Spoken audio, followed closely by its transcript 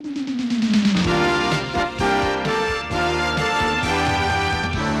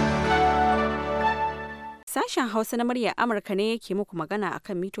Sashen Hausa na muryar Amurka ne yake muku magana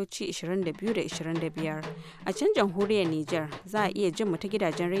akan mitoci 22 da 25. A can jamhuriyar Nijar za a iya jin mu ta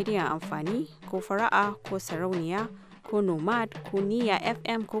gidajen rediyon amfani ko fara'a ko sarauniya ko nomad ko niya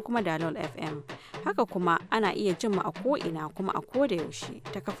FM ko kuma dalol FM. Haka kuma ana iya jin mu a ko'ina kuma a koda yaushe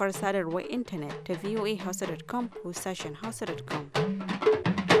ta kafar sadarwar intanet ta voahausa.com ko sashen hausa.com.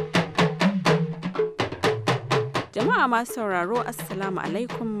 Jama'a masu sauraro Assalamu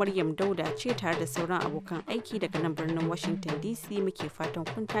alaikum, Maryam Dauda ce tare da sauran abokan aiki daga nan birnin Washington DC muke fatan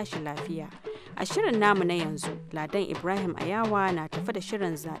kun tashi lafiya. A shirin namu na yanzu, Ladan Ibrahim Ayawa na tafi da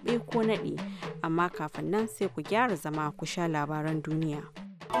shirin zaɓe ko naɗi, amma kafin nan sai ku gyara zama ku sha labaran duniya.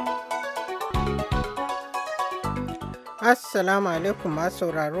 Assalamu alaikum masu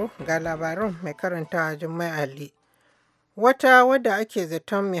sauraro, ga labaran mai karanta Jummai Ali. Wata wadda ake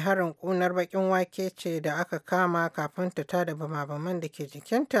zaton mai harin ƙunar baƙin wake ce da aka kama kafin ta tada bama-baman da ke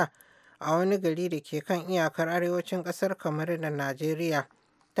jikinta a wani gari da ke kan iyakar arewacin ƙasar kamar da Najeriya.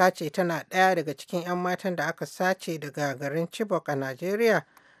 Ta ce tana ɗaya daga cikin 'yan matan da aka sace daga garin Chibok a Najeriya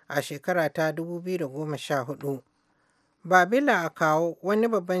a shekara ta 2014. Babila Akawo, wani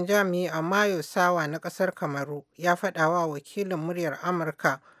babban jami'i a Mayo Sawa na ƙasar Kamaru, ya faɗawa wakilin muryar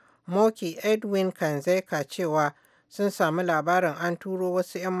Amurka Moki Edwin Kanzeka cewa sun sami labarin an turo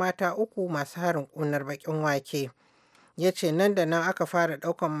wasu 'yan mata uku masu harin ƙunar baƙin wake. Ya ce nan da nan aka fara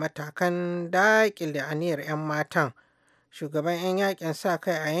ɗaukan matakan daƙile aniyar 'yan matan. Shugaban 'yan yakin sa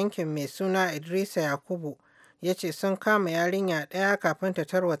kai a yankin mai suna Idrisa Yakubu ya ce sun kama yarinya ɗaya kafin ta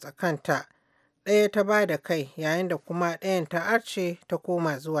tarwatsa kanta. Ɗaya ta ba da kai yayin da kuma ɗayan ta arce ta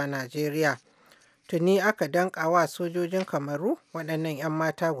koma zuwa Najeriya. Tuni aka danƙa wa sojojin Kamaru waɗannan 'yan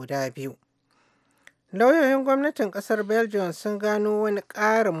mata guda biyu. Lauyoyin gwamnatin ƙasar Belgium sun gano wani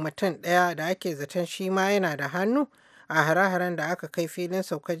ƙarin mutum ɗaya da ake zaton shi ma yana da hannu a hare-haren da aka kai filin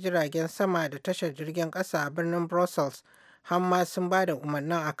saukar jiragen sama da tashar jirgin ƙasa a birnin Brussels, har ma sun ba da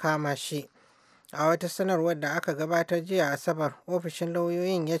umarnin a kama shi. A wata sanarwar da aka gabatar jiya Asabar, ofishin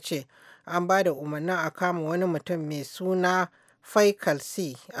lauyoyin ya ce an ba da umarnin a kama wani mutum mai suna Faikal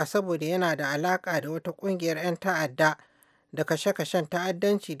C a saboda yana da alaƙa da wata ƙungiyar 'yan ta'adda da kashe-kashen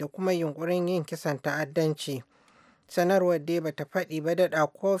ta'addanci da kuma yunkurin yin kisan ta'addanci. Sanarwar dai bata faɗi ba daɗa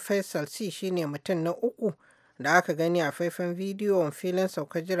ko Faisal C shine mutum na uku da aka gani a faifan bidiyon filin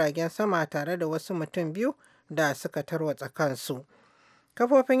saukar jiragen sama tare da wasu mutum biyu da suka tarwatsa kansu.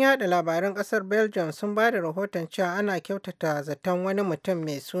 Kafofin yada labaran ƙasar Belgium sun ba da rahoton cewa ana kyautata zaton wani mutum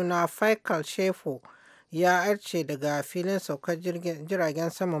mai suna Faikal Shefo ya arce daga filin saukar jiragen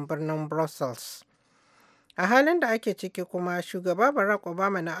saman birnin Brussels. A halin da ake ciki kuma, shugaba Barack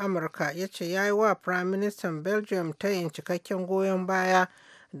Obama na Amurka ya ce ya yi wa Firaministan Belgium tayin cikakken goyon baya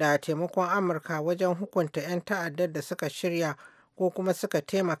da taimakon Amurka wajen hukunta 'yan ta'addar da suka shirya ko kuma suka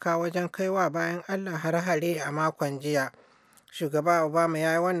taimaka wajen kaiwa bayan Allah hare-hare a makon jiya. Shugaba Obama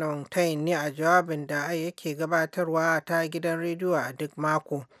ya yi wannan tayin ne a jawabin da yake gabatarwa ta gidan rediyo a duk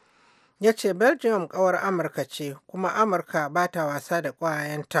mako. Ya ce Belgium ƙawar Amurka ce, kuma Amurka ba ta wasa da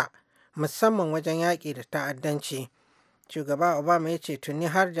ƙwayenta, musamman wajen yaƙi da ta'addanci. Shugaba Obama ya ce tuni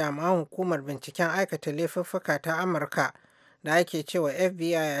har jami'an hukumar binciken aikata laifuffuka ta Amurka da ake cewa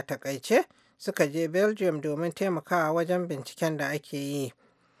FBI a takaice suka je Belgium domin taimakawa wajen binciken da ake yi.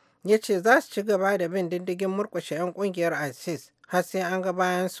 Ya ce za su ci gaba da bin diddigin murƙushe 'yan ƙungiyar ISIS har sai an ga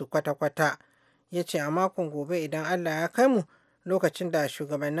bayan su kwata-kwata. Ya ce a makon gobe idan Allah ya kai mu, lokacin da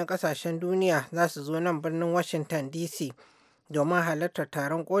shugabannin ƙasashen duniya za su zo nan birnin Washington DC domin halartar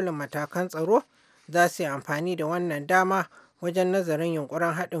taron kolin matakan tsaro, za su yi amfani da wannan dama wajen nazarin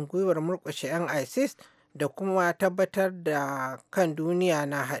yunkurin haɗin gwiwar murƙushe 'yan ISIS da kuma tabbatar da kan duniya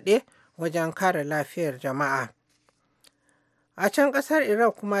na haɗe wajen kare lafiyar jama'a. A can ƙasar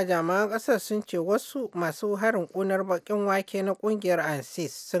Iraq kuma jami'an ƙasar sun ce wasu masu harin ƙunar baƙin wake na ƙungiyar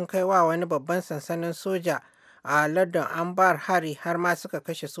ISIS sun kai wa wani babban sansanin soja a lardin Anbar hari har ma suka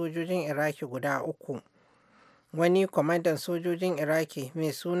kashe sojojin Iraki guda uku. Wani kwamandan sojojin Iraki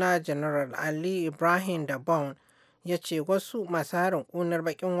mai suna General Ali Ibrahim Dabon ya ce wasu masu harin ƙunar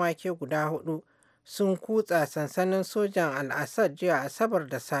baƙin wake guda hudu sun kutsa sansanin sojan Al-Assad jiya Asabar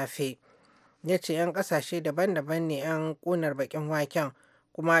da safe. Ya ce 'yan ƙasashe daban-daban ne 'yan ƙunar baƙin waken,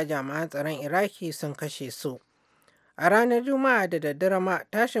 kuma jami'an tsaron Iraki sun kashe su. A ranar Juma'a da daddare ma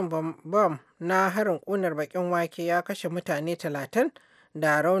tashin bam na harin ƙunar baƙin wake ya kashe mutane 30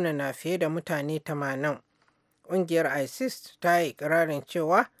 da raunana fiye da mutane 80. Ƙungiyar ISIS ta yi ƙirarin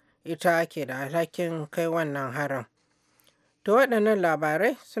cewa ita ke da alhakin kai wannan harin. To waɗannan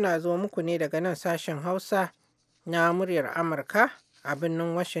labarai suna zo muku ne daga nan sashen Hausa na muryar Amurka a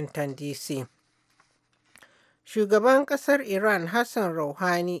birnin Washington DC. Shugaban ƙasar Iran Hassan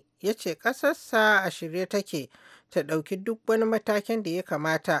Rouhani ya ce ƙasarsa a shirye take ta ɗauki duk wani matakin da ya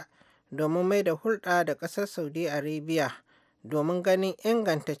kamata domin mai da hulɗa da ƙasar Saudi Arabia domin ganin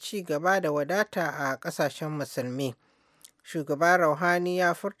inganta ci gaba da wadata a ƙasashen musulmi. Shugaba Rouhani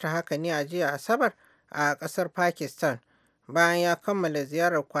ya furta haka ne a jiya Asabar a ƙasar Pakistan bayan ya kammala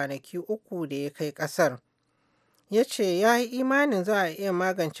ziyarar kwanaki 3 da ya kai ƙasar. Ya ce ya yi imanin za a iya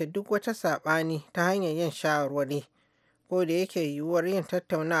magance duk wata saɓani ta hanyar yin shawarwari, ko da yake yiwuwar yin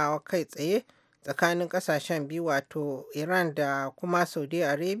tattaunawa kai tsaye tsakanin ƙasashen biyu wato Iran da kuma Saudi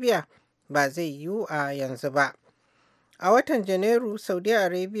Arabia ba zai yiwu a yanzu ba. A watan Janairu, Saudi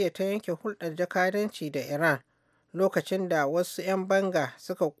Arabia ta yanke hulɗar jakadanci da Iran lokacin da wasu 'yan banga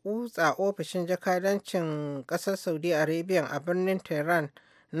suka kutsa ofishin jakadancin ƙasar Saudi Arabia a birnin Tehran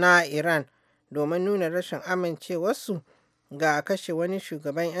na Iran domin nuna rashin amincewarsu ga kashe wani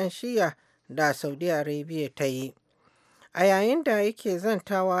shugaban 'yan Shi'a da Saudi Arabia ta yi. A yayin da yake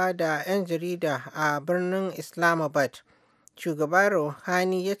zantawa da 'yan jarida a birnin Islamabad, shugaba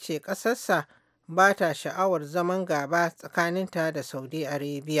Rouhani ya ce ƙasarsa ba ta sha'awar zaman gaba tsakaninta da Saudi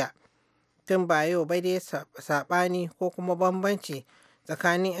Arabia. Tun ba yau ba dai saɓani ko kuma bambanci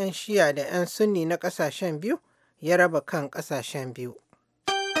tsakanin 'yan Shi'a da 'yan Sunni na ƙasashen biyu ya raba kan ƙasashen biyu.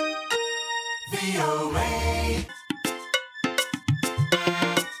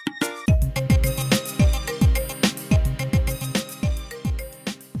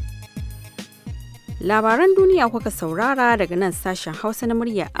 Labaran duniya kuka saurara daga nan sashen Hausa na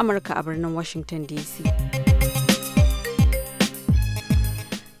muryar Amurka a birnin Washington DC.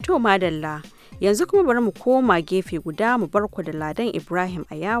 To madalla, yanzu kuma bari mu koma gefe guda mu barku da Ladan Ibrahim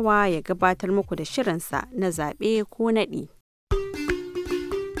Ayawa ya gabatar muku da shirinsa na zaɓe ko naɗi.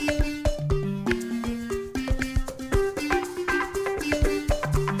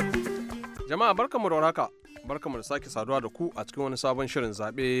 Jama'a barkamu da warhaka, barkamu da sake saduwa da ku a cikin wani sabon shirin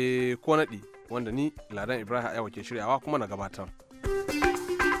zaɓe ko naɗi wanda ni Ladan Ibrahim Ayawa ke shiryawa kuma na gabatar.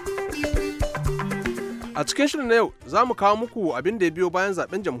 A cikin shirin na yau za mu kawo muku abin da ya biyo bayan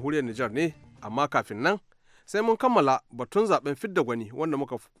zaben jamhuriyar Nijar ne, amma kafin nan sai mun kammala batun zaben fidda gwani wanda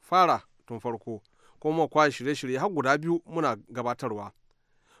muka fara tun farko, kuma muka kwashe shirye-shirye har guda 2 muna gabatarwa.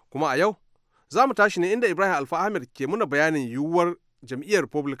 Kuma a yau za mu tashi ne inda Ibrahim Alfa Ahmed ke muna bayanin yiwuwar jam'iyyar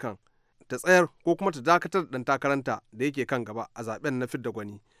Republican ta tsayar ko kuma ta dakatar da ɗan takaranta da yake kan gaba a zaben na fidda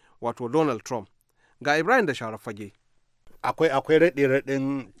gwani, wato Donald Trump. Ga Ibrahim da Sharaf Fage. Akwai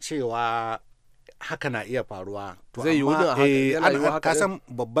raɗe-raɗin cewa haka na iya faruwa. Zai yi wurin haka. Kasan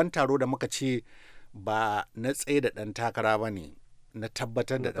babban taro da muka ce ba na tsaye da ɗan takara ba ne, na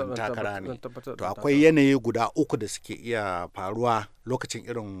tabbatar da ɗan takara ne. To akwai yanayi guda 3 da suke iya faruwa lokacin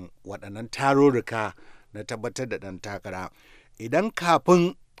irin waɗannan tarurruka na tabbatar da ɗan takara. Idan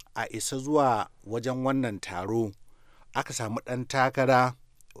kafin a isa zuwa wajen wannan taro aka samu ɗan takara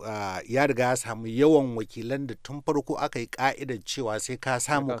ya riga ya samu yawan wakilan da tun farko aka yi ka'idar cewa sai ka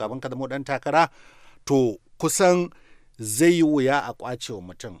samu kafin ka zama ɗan takara, to kusan zai yi wuya a kwacewa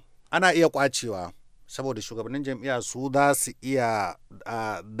mutum. Ana iya kwacewa saboda shugabannin jam'iyya su za su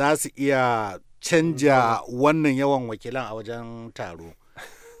iya canja wannan yawan wakilan a wajen taro,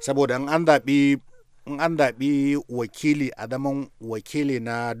 saboda in an zaɓi wakili a zaman wakili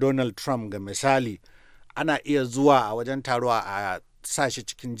na Donald Trump ga misali, ana iya zuwa a wajen taro a sa shi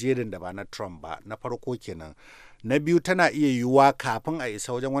cikin jerin da ba na Trump ba. Na farko kenan. Na biyu, tana iya yiwuwa kafin a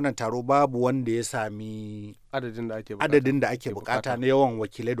isa wajen wannan taro babu wanda ya sami adadin da ake bukata na yawan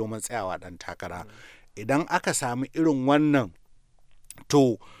wakilai domin tsayawa dan takara. Idan aka sami irin wannan,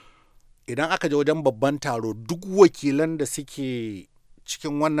 to idan aka je wajen babban taro, duk wakilan da suke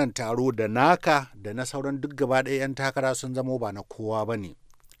cikin wannan taro da naka da na sauran duk gaba ɗaya 'yan takara sun zamo ba na kowa ba ne,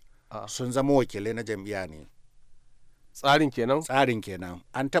 sun zama wakilai na jam'iyya ne. Tsarin kenan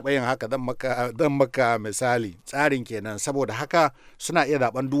an taɓa yin haka, zan maka misali. Tsarin kenan, saboda haka suna iya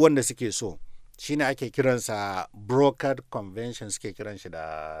zaben duk wanda suke so. Shine ake kiransa brokered convention, suke kiran shi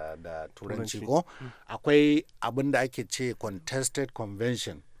da turanci ko. Akwai abin da ake ce contested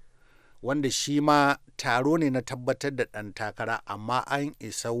convention, wanda shi ma taro ne na tabbatar da ɗan takara, amma an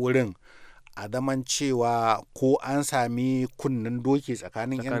isa wurin a zaman cewa ko an sami kunnen doki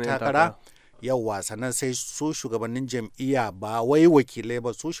tsakanin 'yan takara. Yawwa, sannan sai su shugabannin jam'iyya, ba wai wakilai ba,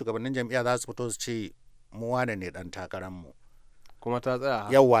 su shugabannin jam'iyya za su fito su ce mu wane ne dan takararmu, kuma ta tsaya.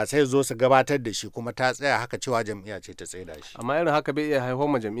 Yawwa, sai zo su gabatar da shi kuma ta tsaya, haka cewa jam'iyya ce ta tsaida shi. Amma irin haka bai iya haifar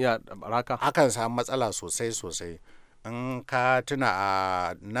ma jam'iyya baraka. Hakan samu matsala sosai. In ka tuna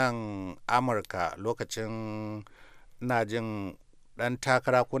a nan Amurka lokacin, ina jin dan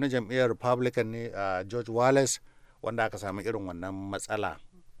takara ko na jam'iyyar Republican ne, George Wallace, wanda aka samu irin wannan matsala.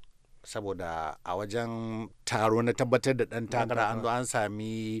 saboda a wajen taro na tabbatar da ɗan takara an zo an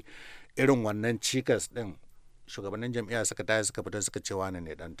sami irin wannan cikas ɗin, shugabannin jam'iyya suka tashi suka fita suka ce wane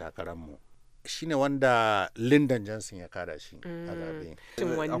ne ɗan takararmu. Shine wanda Lyndon Johnson ya kada shi a zaɓe.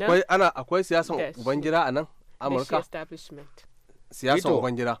 Akwai siyasan ubangida a nan Amurka? Siyasan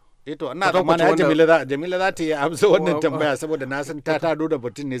ubangida. Ito ina tsammanin Jamila za ta yi amsa wannan tambaya saboda na san ta tado da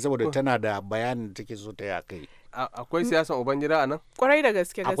batun ne saboda tana da bayanin da take so ta yi akai. Akwai siyasan ubangida a nan? Kwarai da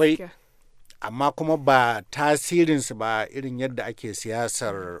gaske. Amma kuma ba tasirinsu ba irin yadda ake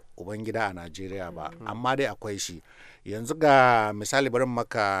siyasar ubangida a Najeriya ba, amma dai akwai shi. Yanzu ga misali, bari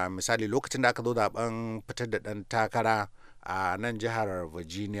maka misali, lokacin da aka zo zaben fitar da ɗan takara a nan jihar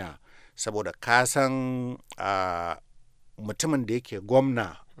Virginia, saboda ka san mutumin da yake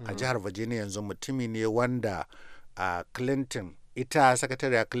gwamna a jihar Virginia yanzu mutumi ne wanda Clinton, ita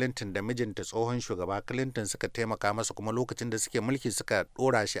sakatariya Clinton da mijinta tsohon shugaba Clinton suka taimaka masa, kuma lokacin da suke mulki suka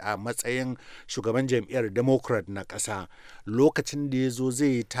dora shi a matsayin shugaban jam'iyyar Democrat na ƙasa. Lokacin da ya zo zai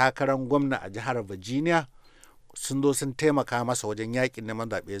yi takarar gwamna a jihar Virginia, sun zo sun taimaka masa wajen yakin neman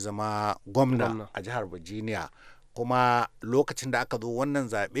zaɓe zama gwamna a jihar Virginia. Kuma lokacin da aka zo wannan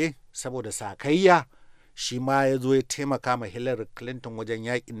zaɓe, saboda sakayya, shi ma ya zo ya taimaka ma Hillary Clinton wajen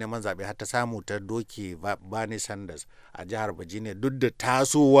yakin neman zaɓe har ta samu ta doke Bernie Sanders a jihar Virginia, duk da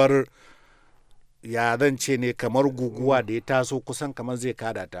tasowar ya zan ce ne kamar guguwa da ya taso kusan kamar zai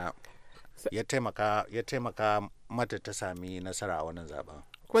kada ta, ya taimaka mata ta sami nasara a wannan zaɓen.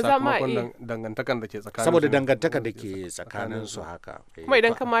 Sakamakon dangantakan da ke tsakanin saboda dangantaka da ke tsakanin su haka. Kuma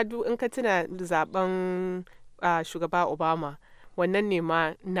idan in ka tuna zaben shugaba Obama, wannan ne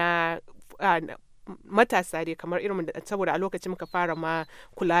ma na matasa dai kamar irin saboda a lokacin muka fara ma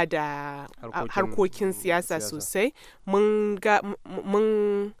kula da harkokin siyasa sosai,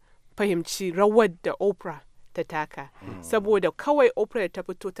 mun fahimci rawar da Oprah ta taka, saboda kawai Oprah ta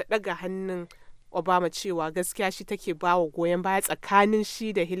fito ta daga hannun Obama cewa gaskiya shi take bawa goyon baya tsakanin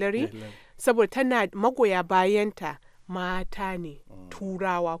shi da Hillary, saboda tana magoya bayanta mata ne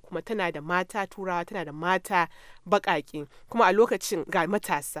turawa, kuma tana da mata turawa, tana da mata baƙaƙe, kuma a lokacin ga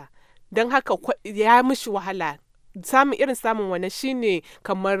matasa, don haka ya mishi wahala samun wannan shine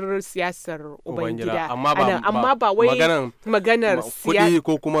kamar siyasar ubangida, amma ba wai maganar kuɗi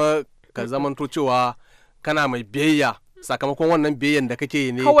ko kuma ka zamanto cewa kana mai biyayya sakamakon wannan biyayyan da kake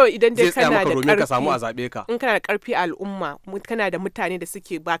yi ne kawai idan dai kana da karfi ka samu a zabe ka. In kana da karfi a al'umma, kana da mutane da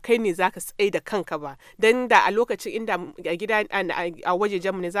suke ba kai ne zaka tsaye da kanka ba, dan da a lokacin inda a gida a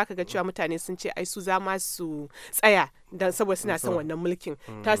wajejen mu ne zaka ga cewa mutane sun ce ai su zama su tsaya dan saboda suna son wannan mulkin,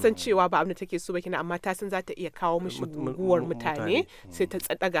 ta san cewa ba abin da take so ba kina, amma ta san za ta iya kawo mishi guguwar mutane sai ta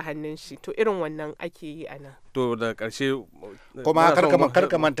daga hannun shi, to irin wannan ake yi a nan. To da karshe kuma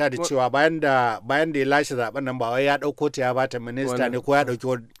karka manta da cewa bayan da ya lashe zaben nan ba wai ya dauko ta ya bata minista ne ko ya dauki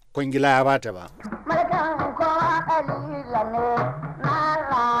kwangila ya bata ba. Mulkin kowa kalila ne, na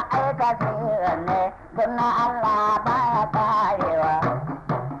Allah aika sirra ne, don na Allah baya karewa.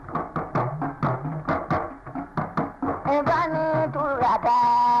 Ibani tura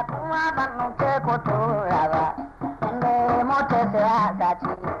ta kuma ban ce ko tura ba, inda mota siyasa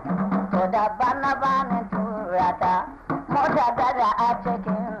ce, to da bana bani tura ta, mota gada a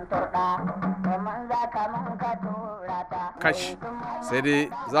cikin turɗa, domin za ka mun ka tura ta. Kash, sai dai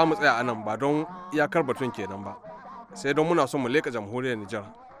za mu tsaya anan ba don iyakar batun kenan ba, sai don muna son mu leka jamhuriyar Nijar.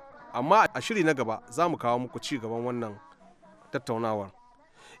 Amma a shiri na gaba za mu kawo muku ci gaban wannan tattaunawar.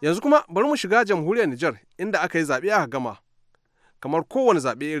 Yanzu kuma bari mu shiga jamhuriyar Nijar, inda aka yi zaɓe aka gama, kamar kowane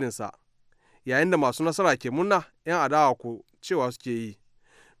zaɓe irinsa, yayin da masu nasara ke murna 'yan adawa ko cewa suke yi.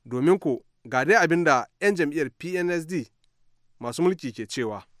 Domin ko ga dai abin da 'yan jam'iyyar PNSD masu mulki ke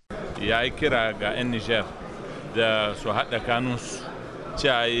cewa. Ya yi kira ga 'yan Nijar da su haɗa kanunsu,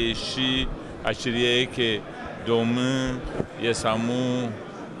 cewa shi a shirye yake domin ya samu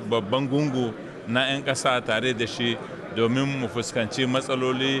babban gungu na 'yan ƙasa tare da shi, domin mu fuskanci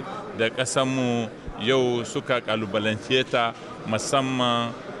matsaloli da ƙasanmu yau suka ƙalubalance ta,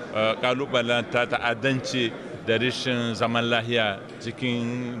 musamman ƙalubalanta ta'addanci da rashin zaman lahiya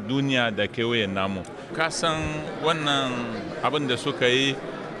cikin duniya da kewayen namu. Kasan wannan abin da suka yi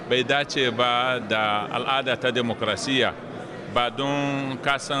bai dace ba da al'ada ta demokrasiya, ba don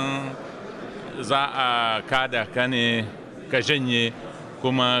kasan za a kada ka ne ka janye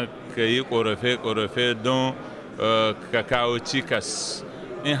kuma ka yi ƙorafe-ƙorafe don ka kawo cikas.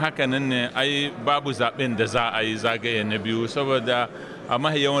 In haka nan ne ai babu zaɓen da za a yi zagaye na biyu, saboda a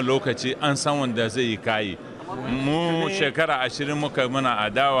mahi yawan lokaci an san wanda zai yi kayi. Mu shekara 20 muka muna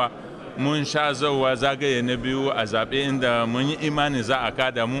adawa, mun sha zauwa zagaye na biyu a zaɓe inda mun yi imani za a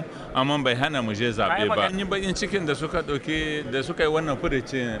kada mu, amma bai hana mu je zaɓe ba. An yi bakin cikin da suka yi wannan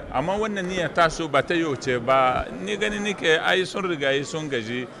furuci, amma wannan niyyar taso ba ta yauce ba. Ni gani nike ai sun rigayi sun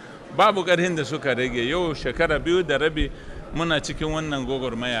gaji, babu ƙarhin da suka rage. Yau shekara 2 da rabi muna cikin wannan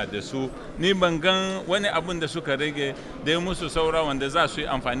gwagwarmaya da su. Ni ban gan wani abun da suka rage da musu saura wanda za su yi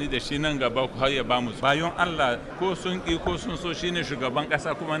amfani da shi nan gaba har ya ba mu. Bayan Allah ko sun ƙi ko sun so shine shugaban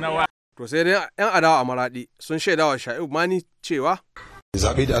ƙasa kuma nawa. To sai dai 'yan adawa a Maraɗi sun shaidawa Sha'ibu Mani cewa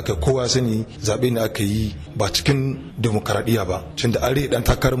zaɓe da aka kowa sani zaɓe da aka yi ba cikin demokaradiyya ba, tunda an rage ɗan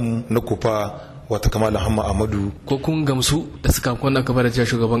takararmu na kofa wata kamala hamma amadu. Ko kun gamsu da sakamakon aka bada cewa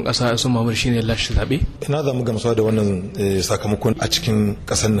shugaban kasa sun mamur shine lashe zabe? Ina za mu gamsuwa da wannan sakamakon a cikin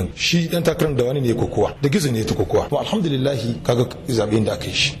kasan nan. Shi dan takarar da wani ne kokowa, da gizo ne ta kokowa. To alhamdulillah kaga zaben da aka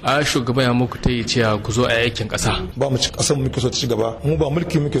yi shi. A shugaba ya muku ta yi cewa ku zo a aikin kasa. Ba mu ci kasan muke so ta ci gaba, mu ba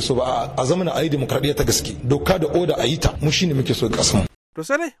mulki muke so ba, a zamanin ayi demokradiyya ta gaske. Doka da oda a yi ta, mu shine muke so kasan. To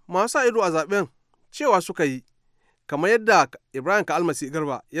sai dai masu ido a zaben cewa suka yi kamar yadda Ibrahim Kalmasi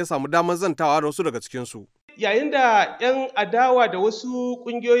Garba ya samu damar zantawa da wasu daga cikinsu. Yayin da 'yan adawa da wasu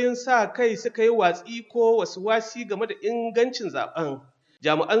ƙungiyoyin sa kai suka yi watsi ko wasu wasi game da ingancin zaben,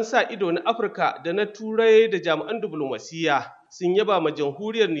 jami'an sa ido na Afirka da na Turai da jami'an diflomasiyya sun yaba ma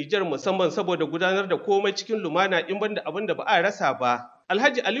jamhuriyar Nijar musamman saboda gudanar da komai cikin lumana in banda abin da ba a rasa ba.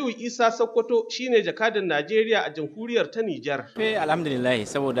 Alhaji Aliyu Isa Sokoto shine jakadan Najeriya a jamhuriyar ta Nijar. Alhamdulillah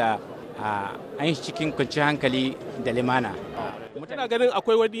saboda an yi cikin kwanciyar hankali da limana. Mutuna ganin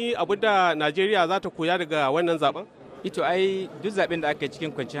akwai wani abu da Najeriya za ta koya daga wannan zaben? Ito ai duk zaben da aka yi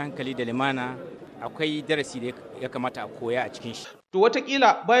cikin kwanciyar hankali da limana akwai darasi da ya kamata a koya a cikin shi. To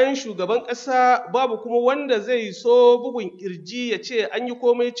watakila bayan shugaban ƙasa babu kuma wanda zai so bugun kirji ya ce an yi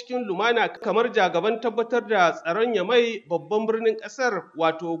komai cikin lumana kamar jagaban tabbatar da tsaron Yamai babban birnin ƙasar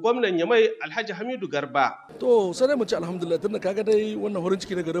wato gwamnan Yamai Alhaji Hamidu Garba. To sai dai mu ce alhamdulillah tunda kaga dai wannan horin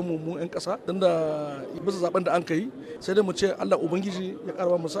ciki na garin mu 'yan ƙasa tunda bisa zaben da an kai sai dai mu ce Allah ubangiji ya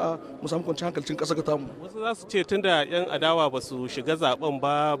karba mu sa'a mu samu kwanciyar hankalin ƙasa ga tamu. Wasu za su ce tunda 'yan adawa ba su shiga zaben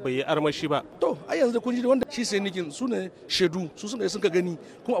ba bai yi armashi ba. To ai yanzu kun ji wanda shi sai nikin su ne shaidu su sun ka gani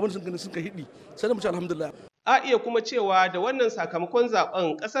kuma abin sun gani sun ka hidi sai da mu ci alhamdulillah. A iya kuma cewa da wannan sakamakon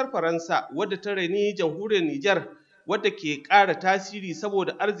zaben kasar Faransa wadda ta reni jamhuriyar Nijar wadda ke ƙara tasiri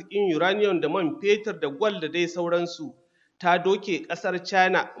saboda arzikin uranium da man fetur da gwal da dai sauransu ta doke kasar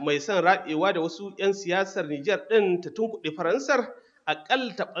China mai son raɗewa da wasu 'yan siyasar Nijar ɗin ta tunkuɗe Faransar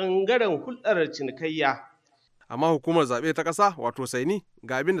aƙalla ta ɓangaren hulɗar cinikayya. Amma hukumar zaɓe ta ƙasa wato Saini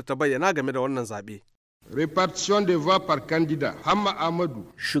ga abin da ta bayyana game da wannan zaɓe. Repartition de voix par candidat Hamma Amadou.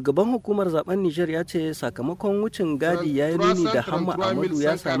 Shugaban hukumar zaben Nijar ya ce sakamakon wucin gadi ya yi nuni da Hamma Amadou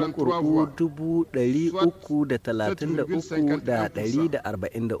ya sami ƙuri'u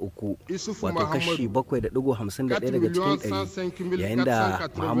 333,143 wato kashi 7.51 daga cikin 100 yayin da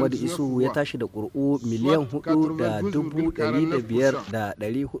Muhammadu Isu ya tashi da ƙuri'u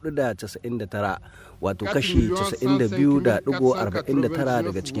 4,505,499 wato kashi 92.49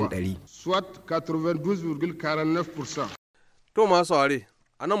 daga cikin 100. To masu saurare,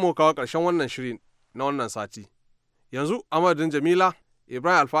 a nan muka kawo ƙarshen wannan shirin na wannan sati. Yanzu Amadin Jamila,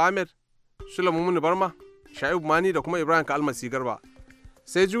 Ibrahim Alfa Ahmed, Sulaiman Muni Barma, Sha'ibu Mani da kuma Ibrahim Kalmasi Garba.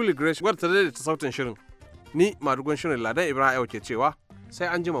 Sai Julie Grace wadda ta daidaita sautin shirin. Ni madugun shirin Ladan Ibrahim ke cewa sai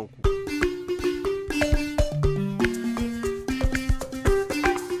an ji manku.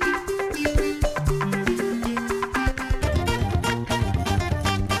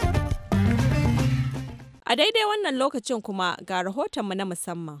 A daidai wannan lokacin kuma ga rahotonmu na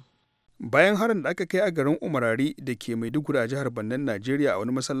musamman. Bayan harin da aka kai a garin Umarari da ke Maiduguri a jihar Bannan Najeriya a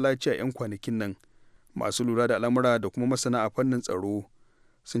wani masallaci a 'yan kwanakin nan, masu lura da al'amura da kuma masana a fannin tsaro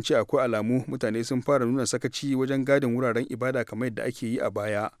sun ce akwai alamu mutane sun fara nuna sakaci wajen gadin wuraren ibada kamar yadda ake yi a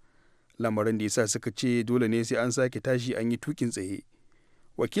baya. Lamarin da yasa suka ce dole ne sai an sake tashi an yi tukin tsaye.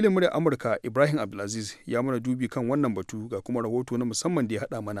 Wakilin muryar Amurka Ibrahim Abdulaziz ya mana dubi kan wannan batu ga kuma rahoto na musamman da ya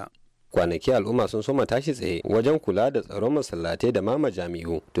haɗa mana. Kwanaki al'umma sun soma tashi tsaye wajen kula da tsaron masallatai da ma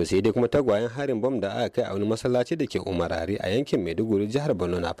majami'u, to sai dai kuma tagwayen harin bom da aka kai a wani masallaci da ke Umarari a yankin Maiduguri jihar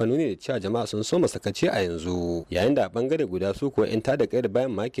Borno na fa nuni da cewa jama'a sun soma sakaci a yanzu, yayin da a bangare guda su kuwa in tada kai da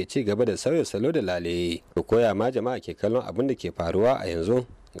bayan ma ke ci gaba da sauya salo da lale. To koya ma jama'a ke kallon abin da ke faruwa a yanzu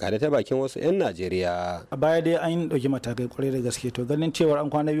ga da ta bakin wasu 'yan Najeriya. A baya dai an ɗauki matakai kwarai da gaske, to ganin cewar an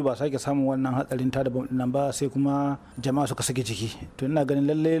kwana biyu ba sake samun wannan hatsarin tada bom nan ba sai kuma jama'a suka sake ciki, to ina ganin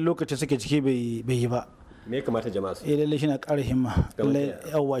lalle lokacin sake ciki bai yi ba. Me ya kamata jama'a su? Lalle shi na ƙara himma. Lalle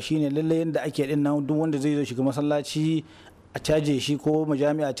yawa shine lalle yanda ake din nan duk wanda zai zo shiga masallaci a caje shi ko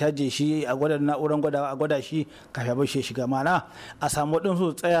majami'a a caje shi a gwada na'urar gwadawa a gwada shi kafin a bar shi shiga, ma'ana a samu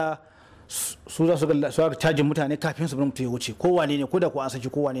waɗansu tsaya su za su ga cajin mutane kafin su bar mutum ya wuce, kowane ne ko da ko an saki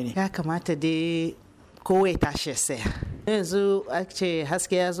kowane ne. Ya kamata dai kowai tashi ya saya. Yanzu a ce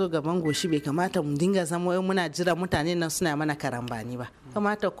haske ya zo gaban goshi, bai kamata mu dinga zama muna jira mutane nan suna mana karambani ba.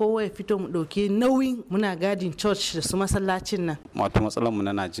 Kamata kowai fito mu ɗauki nauyin muna gadin church da su masallacin nan. Wato matsalar mu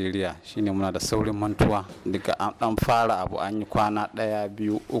na Najeriya shine muna da saurin mantuwa, daga an dan fara abu an yi kwana 1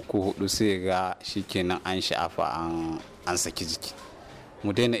 2 3 4 sai ga shikenan an sha'afa an saki jiki.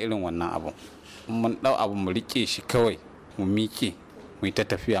 Mu daina irin wannan abu, mun dau abu mu rike shi kawai mu miƙe mu yi ta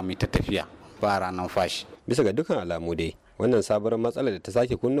tafiya ba ranar fashi. Bisa ga dukkan alamu dai wannan sabuwar matsalar da ta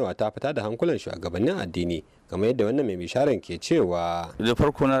sake kunnawa ta fita da hankulan shugabannin addini, kamar yadda wannan mai bisharan ke cewa. Da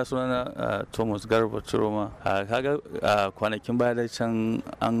farko na sunana Thomas Garba Turoma. Kaga kwanakin baya da can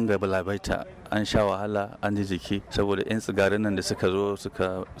an gaba labaita, an sha wahala, an ji jiki saboda 'yan tsigarin nan da suka zo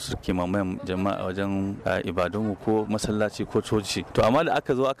suke mamayen jama'a wajen ibadunmu ko masallaci ko coci. To amma da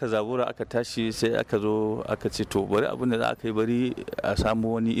aka zo aka zabura aka tashi sai aka zo aka ce to bari abin da za aka yi, bari a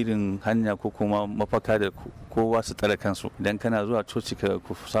samu wani irin hanya ko kuma mafaka da kowa su tsare kansu. Idan kana zuwa coci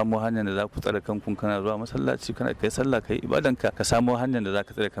ku samu hanyar da za ku tsare kanku, kana zuwa masallaci kana kai sallah kai ibadanka ka samu hanyar da za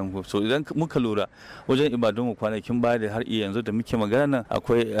ka tsare kanku. So idan muka lura wajen ibadunmu kwanakin baya da har yanzu da muke magana nan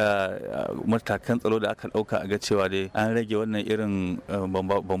akwai matakan tsaro da aka dauka a ga cewa dai an rage wannan irin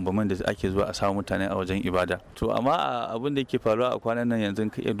bambaman da ake zuwa a samu mutane a wajen ibada. To amma abin da yake faruwa a kwanan nan yanzu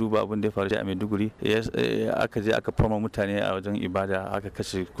ka iya duba abin da ya faru a Maiduguri, aka je aka farma mutane a wajen ibada, aka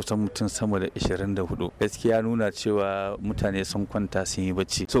kashe kusan mutum sama da 24. Gaskiya nuna cewa mutane sun kwanta sun yi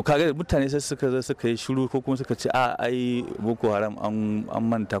bacci. So kaga mutane sai suka yi shiru ko kuma suka ce ai Boko Haram an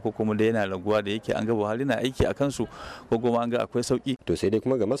manta ko kuma da yana raguwa da yake an ga Buhari na aiki a kansu ko kuma an ga akwai sauki. To sai dai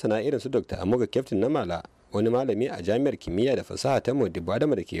kuma ga masana irin su Dr. Amoga Captain na Mala, wani malami a jami'ar kimiyya da fasaha ta Modibo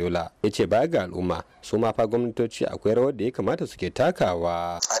Adama da ke Yola, ya ce baya ga al'umma su ma fa gwamnatoci akwai rawar da ya kamata suke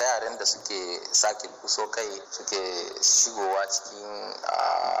takawa. Hare-haren da suke sake kuso kai suke shigowa cikin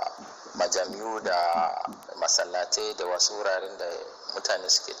majami'u da masallatai da wasu wuraren da mutane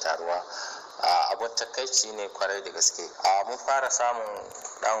suke taruwa abun takaici ne kwarai da gaske. Mun fara samun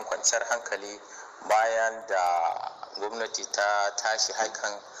dan kwanciyar hankali bayan da gwamnati ta tashi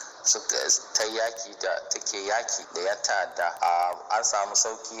haikan ta yaki da take yaki da yan ta'adda. An samu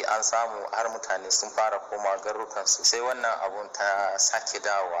sauki, an samu har mutane sun fara koma garurukansu. Sai wannan abun ta sake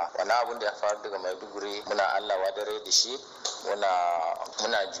dawowa. Wani abun da ya faru daga Maiduguri muna Allah wadare da shi,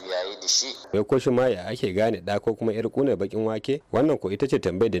 muna juyayi da shi. Wai ko shi ma ya ake gane da ko kuma yar kunar bakin wake? Wannan ko ita ce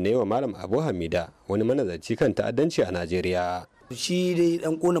tambayar da na yi wa Malam Abu Hamida, wani manazarci kan ta'addanci a Najeriya. Shi dai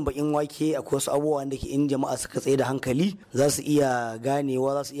dan konan bakin wake akwai wasu abubuwan da ke in jama'a suka tsaye da hankali za su iya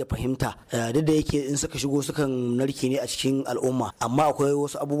ganewa, za su iya fahimta, duk da yake in suka shigo sukan narke ne a cikin al'umma, amma akwai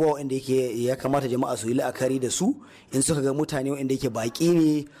wasu abubuwa wanda yake ya kamata jama'a su yi la'akari da su in suka ga mutane wanda yake baki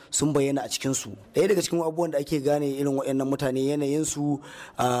ne sun bayyana a cikin su. Daya daga cikin abubuwan da ake gane irin waɗannan mutane yanayin su,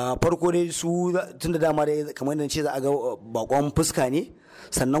 farko dai su tun da dama dai kamar yadda ce za a ga bakon fuska ne,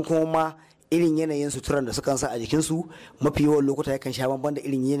 sannan kuma ma irin yanayin suturan da sukan sa a jikinsu mafi yawan lokuta yakan sha bamban da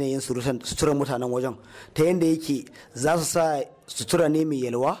irin yanayin suturan mutanen wajen, ta yadda yake za su sa sutura ne mai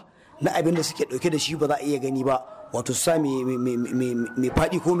yalwa na abin da suke dauke da shi ba za a iya gani ba, wato sa mai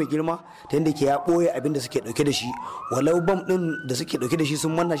faɗi ko mai girma, ta yadda ke ya ɓoye abin da suke dauke da shi, walau bam ɗin da suke dauke da shi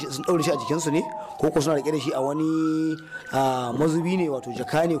sun manna shi sun ɗaure shi a jikinsu ne, ko suna rike da shi a wani mazubi ne, wato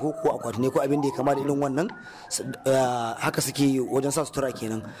jaka ne ko akwati ne ko abin da ya kama da irin wannan. Haka suke wajen sa sutura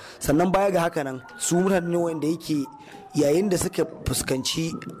kenan. Sannan baya ga haka nan su mutane ne wanda yake yayin da suka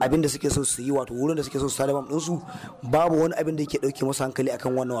fuskanci abin da suke so su yi, wato wurin da suke so su sada bam ɗinsu, babu wani abin da yake ɗauke musu hankali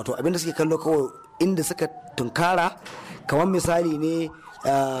akan wannan, wato abin da suke kallo kawai inda suka tunkara. Kamar misali ne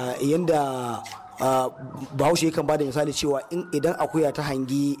yanda bahaushe yakan bada misali cewa idan akuya ta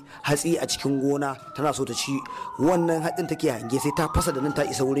hangi hatsi a cikin gona tana so ta ci, wannan hatsin take hange sai ta fasa da nan ta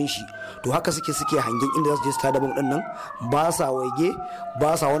isa wurin shi, to haka suke hangen inda za su je su tada bam din nan, ba sa waige,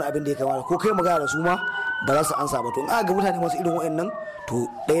 ba sa wani abin da ya kamata, ko kai magana da su ma ba za su ansa ba. To in aka ga mutane masu irin waɗannan, to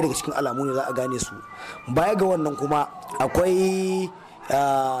ɗaya daga cikin alamu ne za a gane su. Baya ga wannan kuma akwai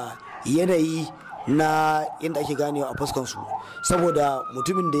yanayi na yadda ake ganewa a fuskansu, saboda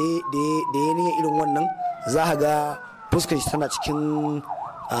mutumin da ya niyyar irin wannan za a ga fuskar shi tana cikin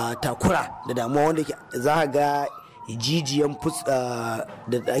takura da damuwa, wanda za a ga jijiyan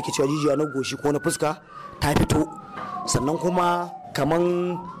da ake cewa jijiya na goshi ko na fuska ta fito. Sannan kuma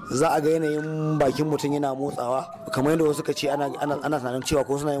kaman za a ga yanayin bakin mutum yana motsawa, kamar yadda wasu suka ce ana tunanin cewa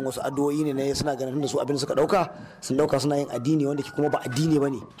ko suna yin wasu addu'o'i ne suna ganin da su abin da suka sun dauka suna yin addini, wanda ke kuma ba addini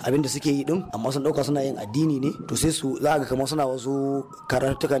bane abin da suke yi din, amma sun dauka suna yin addini ne. To sai su za ga kamar suna wasu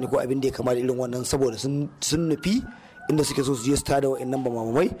karatuka ne ko abin da ya kama da irin wannan, saboda sun nufi inda suke so su je su tada wa'annan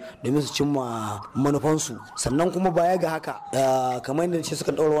bamamai domin su cimma manufansu. Sannan kuma baya ga haka kamar yadda ce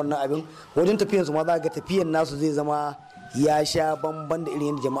suka ɗaura wannan abin wajen tafiyan su ma za ga tafiyan nasu zai zama ya sha bamban da irin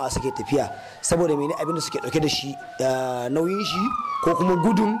yadda jama'a suke tafiya, saboda mene abin da suke dauke da shi nauyin shi ko kuma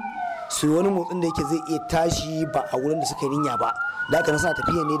gudun su wani motsin da yake zai iya tashi ba a wurin da suka yi niyya ba. Da haka suna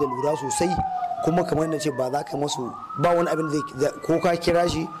tafiya ne da lura sosai, kuma kamar yadda ce ba za ka masu ba wani abin da ko ka kira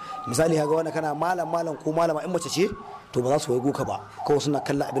shi misali kaga wani kana malam ko malama in mace ce to ba za su waigo ka ba, kawai suna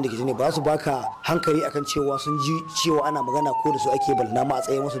kallon abin da ke ne, ba za su baka hankali akan cewa sun ji cewa ana magana ko da su ake balna ma a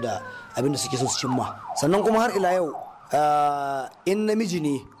tsaye masu da abin da suke so su cimma. Sannan kuma har ila yau in namiji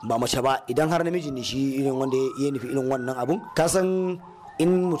ne ba mace ba, idan har namiji ne shi irin wanda ya nufi irin wannan abun, ka san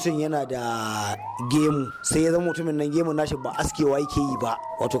in mutum yana da gemu sai ya zama mutumin nan gemun nashi ba askewa yake yi ba,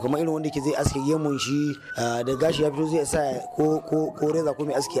 wato kamar irin wanda ke zai aske gemun shi da gashi ya fito zai sa ko reza ko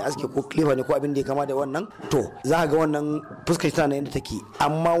mai aske ko klifa ne ko abin da ya kama da wannan, to za ka ga wannan fuskar tana yadda take.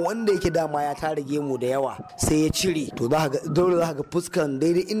 Amma wanda yake dama ya tara gemu da yawa sai ya cire, to dole za ka ga fuskan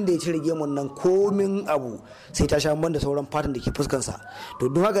daidai inda ya cire gemun nan komin abu sai ta sha da sauran fatan da ke fuskansa. To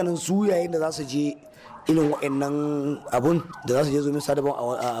don haka nan su yayin da za su je irin wa'annan abun da za su je zomin sadaban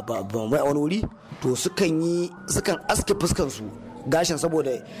a wani wuri, to sukan aske fuskansu gashin,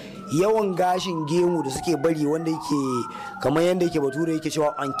 saboda yawan gashin gemu da suke bari wanda yake kamar yadda yake bature yake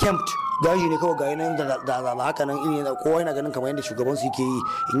cewa unkempt gashi ne kawai ga yanayin da haka nan irin kowa yana ganin kamar yadda shugaban su yake yi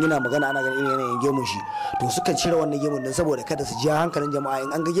in yana magana ana ganin irin yanayin gemun shi, to sukan cire wannan gemun nan saboda kada su ja hankalin jama'a. In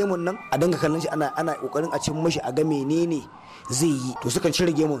an ga gemun nan a dinga kallon shi ana kokarin a cin mashi a ga menene zai yi, to sukan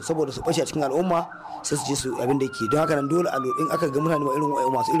cire gemun saboda su bace a cikin al'umma sai su je su abin da yake. Don haka nan dole in aka ga mutane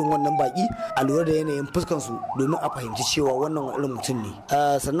masu irin wannan baki a lura da yanayin fuskan su domin a fahimci cewa wannan irin mutum ne.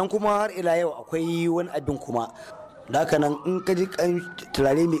 Sannan kuma har ila yau akwai wani abin kuma da haka nan in ka ji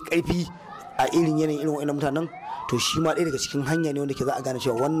turare mai karfi a irin yanayin irin wa'annan mutanen, to shi ma ɗaya daga cikin hanya ne wanda ke za a gane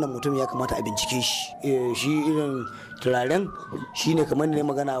cewa wannan mutum ya kamata a bincike shi. Shi irin turaren shi ne kamar ne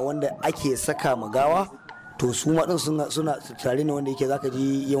magana wanda ake saka magawa, to su ma din suna turare ne wanda yake zaka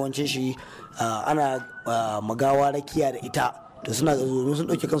ji yawancin shi ana magawa rakiya da ita, to suna sun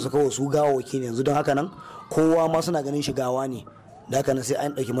ɗauke kansu kawai su gawawaki ne yanzu. Don haka nan kowa ma suna ganin shi gawa ne, da haka nan sai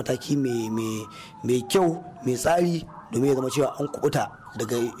an ɗauki mataki mai kyau mai tsari domin ya zama cewa an kubuta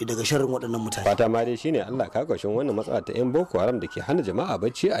daga sharrin waɗannan mutane. Fata ma dai shine Allah ka kwashin wannan matsala ta 'yan Boko Haram da ke hana jama'a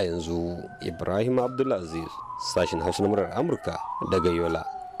bacci a yanzu. Ibrahim Abdulaziz, sashin Hausa na murar Amurka daga Yola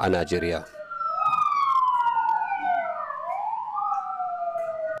a Najeriya.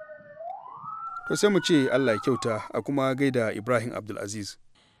 To sai mu ce Allah ya kyauta a kuma gaida Ibrahim Abdulaziz.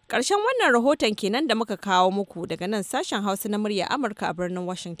 Ƙarshen wannan rahoton kenan da muka kawo muku daga nan sashen Hausa na murya Amurka a birnin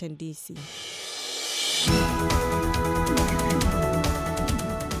Washington DC.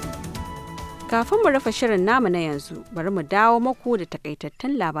 Kafin mu rufe shirin namu na yanzu, bari mu dawo muku da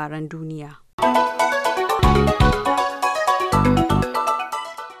takaitattun labaran duniya.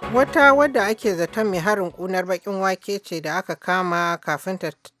 Wata wadda ake zaton mai harin ƙunar baƙin wake ce da aka kama kafin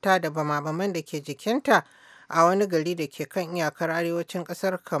ta da bama-baman da ke jikinta a wani gari da ke kan iyakar arewacin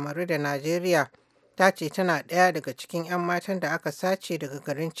ƙasar Kamar da Najeriya, ta ce tana ɗaya daga cikin 'yan matan da aka sace daga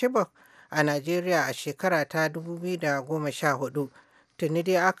garin Chibok a Najeriya a shekara ta 2014. Tuni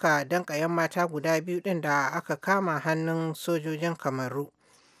dai aka danka 'yan mata guda biyu ɗin da aka kama hannun sojojin Kamaru.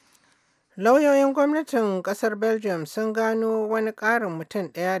 Lauyoyin gwamnatin kasar Belgium sun gano wani ƙarin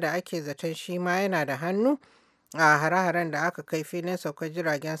mutum ɗaya da ake zaton shi ma yana da hannu a hare-haren da aka kai filin saukar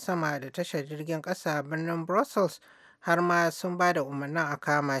jiragen sama da tashar jirgin ƙasa birnin Brussels, har ma sun ba da umarnin a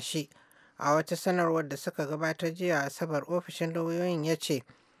kama shi. A wata sanarwar da suka gabatar jiya Asabar, ofishin lauyoyin ya ce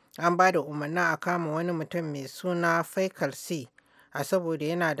an ba da umarnin a kama wani mutum mai suna Faikal C a saboda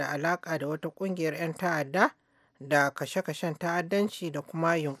yana da alaƙa da wata ƙungiyar 'yan ta'adda da kashe-kashen ta'addanci da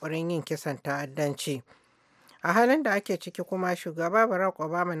kuma yunkurin yin kisan ta'addanci. A halin da ake ciki kuma, shugaba Barack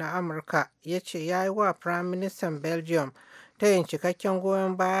Obama na Amurka ya ce ya yi wa Firaministan Belgium tayin cikakken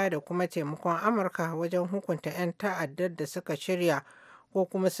goyon baya da kuma taimakon Amurka wajen hukunta 'yan ta'addar da suka shirya ko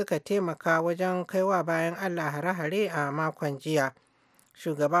kuma suka taimaka wajen kaiwa bayan Allah hare-hare a makon jiya.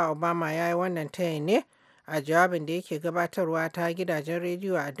 Shugaba Obama ya yi wannan tayin ne a jawabin da yake gabatarwa ta gidajen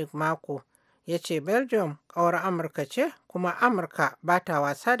rediyo a duk mako. Ya ce Belgium ƙawar Amurka ce, kuma Amurka ba ta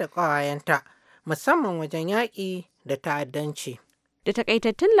wasa da ƙawayenta, musamman wajen yaƙi da ta'addanci. Da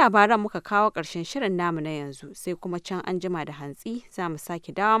takaitattun labaran muka kawo ƙarshen shirin namu na yanzu, sai kuma can an jima da hantsi za mu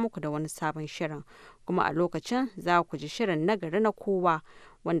sake dawo muku da wani sabon shirin, kuma a lokacin za ku ji shirin nagari na kowa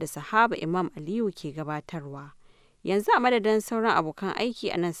wanda sahaba Imam Aliyu ke gabatarwa. Yanzu a madadin sauran abokan aiki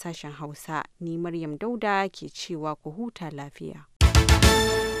a nan sashen Hausa, ni Maryam Dauda ke cewa ku huta lafiya.